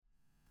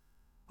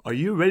Are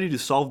you ready to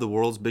solve the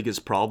world's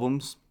biggest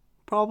problems?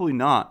 Probably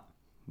not,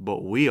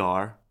 but we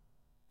are.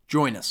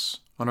 Join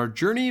us on our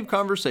journey of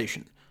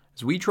conversation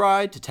as we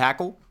try to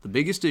tackle the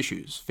biggest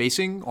issues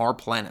facing our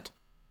planet,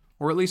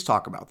 or at least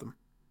talk about them.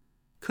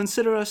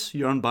 Consider us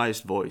your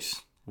unbiased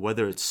voice,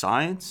 whether it's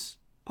science,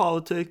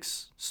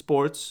 politics,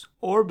 sports,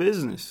 or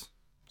business.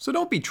 So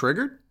don't be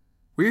triggered.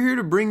 We're here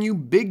to bring you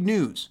big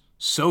news,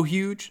 so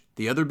huge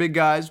the other big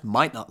guys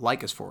might not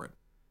like us for it.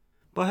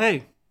 But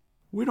hey,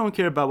 we don't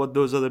care about what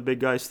those other big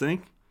guys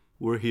think.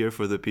 We're here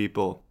for the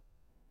people.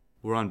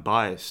 We're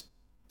unbiased,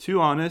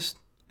 too honest,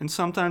 and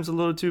sometimes a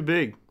little too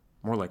big.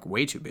 More like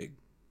way too big.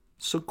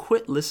 So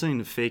quit listening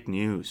to fake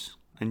news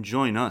and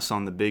join us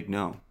on the Big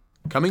No.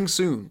 Coming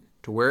soon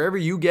to wherever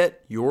you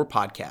get your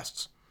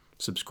podcasts.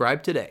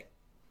 Subscribe today.